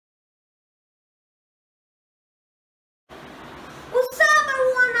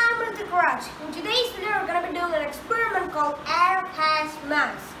Raj. In today's video we're going to be doing an experiment called air has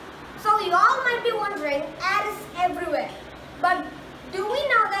mass. So you all might be wondering, air is everywhere. But do we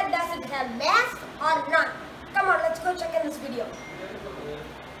know that does it have mass or not? Come on, let's go check in this video.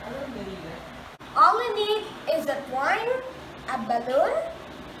 All we need is a twine, a balloon,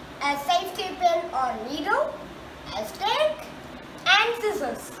 a safety pin or needle, a stick and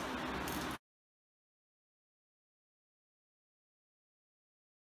scissors.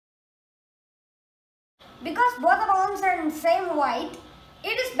 Because both the balloons are in the same weight,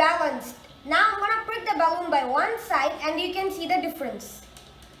 it is balanced. Now I'm going to prick the balloon by one side and you can see the difference.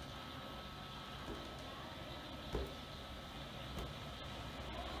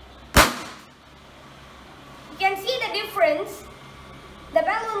 You can see the difference. The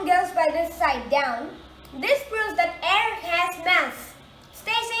balloon goes by this side down. This proves that air has mass.